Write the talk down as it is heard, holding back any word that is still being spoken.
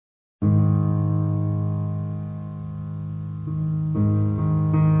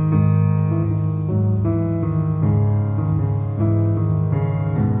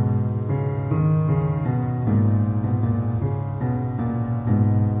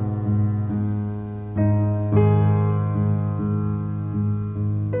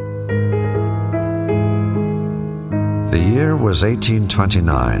was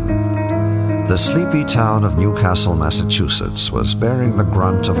 1829. The sleepy town of Newcastle, Massachusetts, was bearing the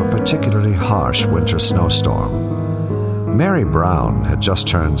brunt of a particularly harsh winter snowstorm. Mary Brown had just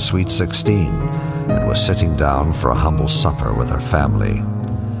turned sweet 16 and was sitting down for a humble supper with her family,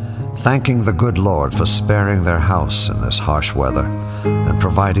 thanking the good Lord for sparing their house in this harsh weather and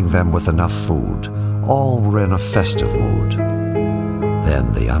providing them with enough food. All were in a festive mood.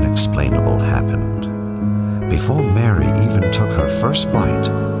 Then the unexplainable happened. Before Mary even took her first bite,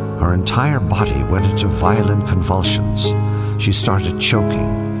 her entire body went into violent convulsions. She started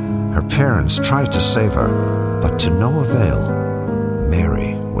choking. Her parents tried to save her, but to no avail.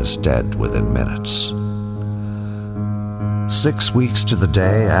 Mary was dead within minutes. 6 weeks to the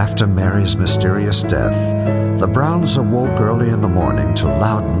day after Mary's mysterious death, the Browns awoke early in the morning to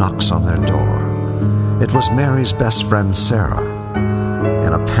loud knocks on their door. It was Mary's best friend, Sarah.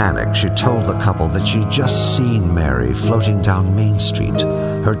 In a panic, she told the couple that she'd just seen Mary floating down Main Street,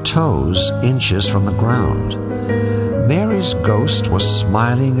 her toes inches from the ground. Mary's ghost was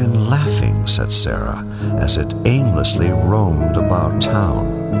smiling and laughing, said Sarah, as it aimlessly roamed about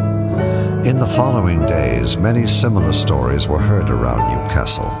town. In the following days, many similar stories were heard around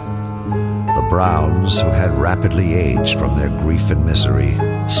Newcastle. The Browns, who had rapidly aged from their grief and misery,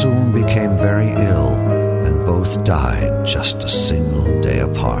 soon became very ill, and both died just a single day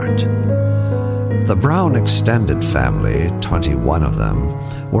apart. The Brown extended family, 21 of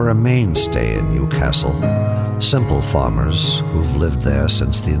them, were a mainstay in Newcastle, simple farmers who've lived there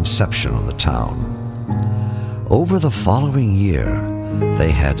since the inception of the town. Over the following year, they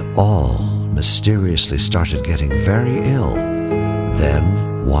had all mysteriously started getting very ill.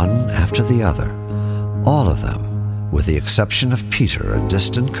 Then, one after the other, all of them, with the exception of Peter, a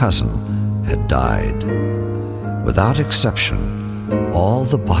distant cousin, had died. Without exception, all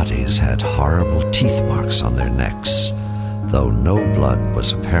the bodies had horrible teeth marks on their necks, though no blood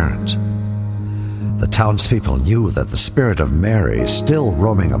was apparent. The townspeople knew that the spirit of Mary, still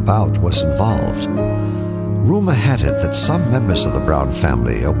roaming about, was involved. Rumor had it that some members of the Brown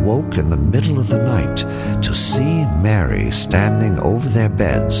family awoke in the middle of the night to see Mary standing over their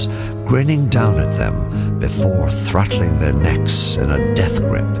beds, grinning down at them before throttling their necks in a death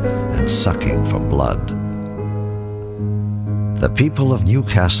grip and sucking for blood. The people of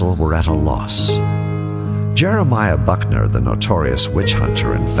Newcastle were at a loss. Jeremiah Buckner, the notorious witch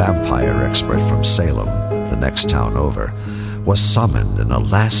hunter and vampire expert from Salem, the next town over, was summoned in a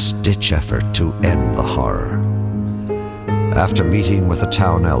last-ditch effort to end the horror. After meeting with the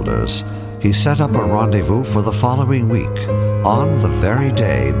town elders, he set up a rendezvous for the following week, on the very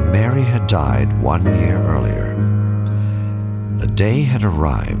day Mary had died 1 year earlier. The day had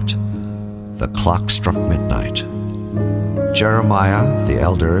arrived. The clock struck midnight. Jeremiah, the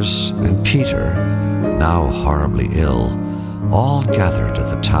elders, and Peter, now horribly ill, all gathered at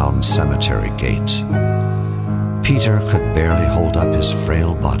the town cemetery gate. Peter could barely hold up his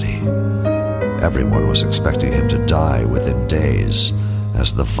frail body. Everyone was expecting him to die within days,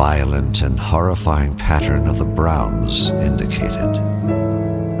 as the violent and horrifying pattern of the Browns indicated.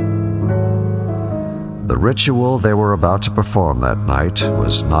 The ritual they were about to perform that night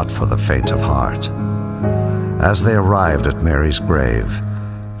was not for the faint of heart. As they arrived at Mary's grave,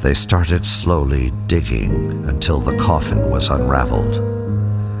 they started slowly digging until the coffin was unraveled.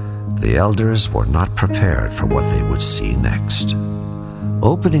 The elders were not prepared for what they would see next.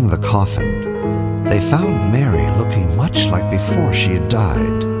 Opening the coffin, they found Mary looking much like before she had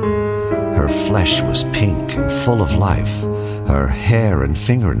died. Her flesh was pink and full of life, her hair and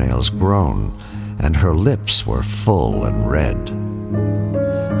fingernails grown, and her lips were full and red.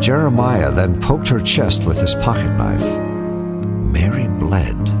 Jeremiah then poked her chest with his pocket knife. Mary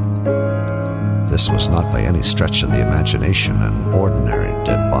bled. This was not by any stretch of the imagination an ordinary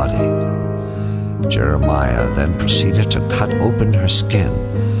dead body. Jeremiah then proceeded to cut open her skin,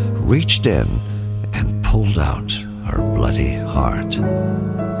 reached in, and pulled out her bloody heart.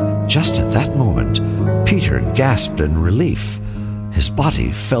 Just at that moment, Peter gasped in relief. His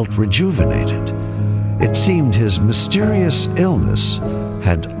body felt rejuvenated. It seemed his mysterious illness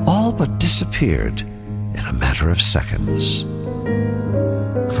had all but disappeared in a matter of seconds.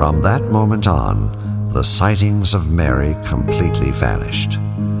 From that moment on, the sightings of Mary completely vanished.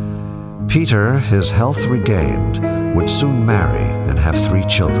 Peter, his health regained, would soon marry and have 3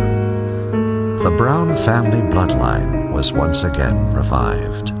 children. The Brown family bloodline was once again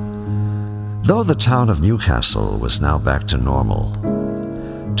revived. Though the town of Newcastle was now back to normal,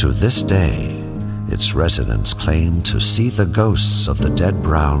 to this day, its residents claim to see the ghosts of the dead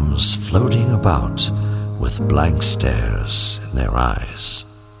Browns floating about with blank stares in their eyes.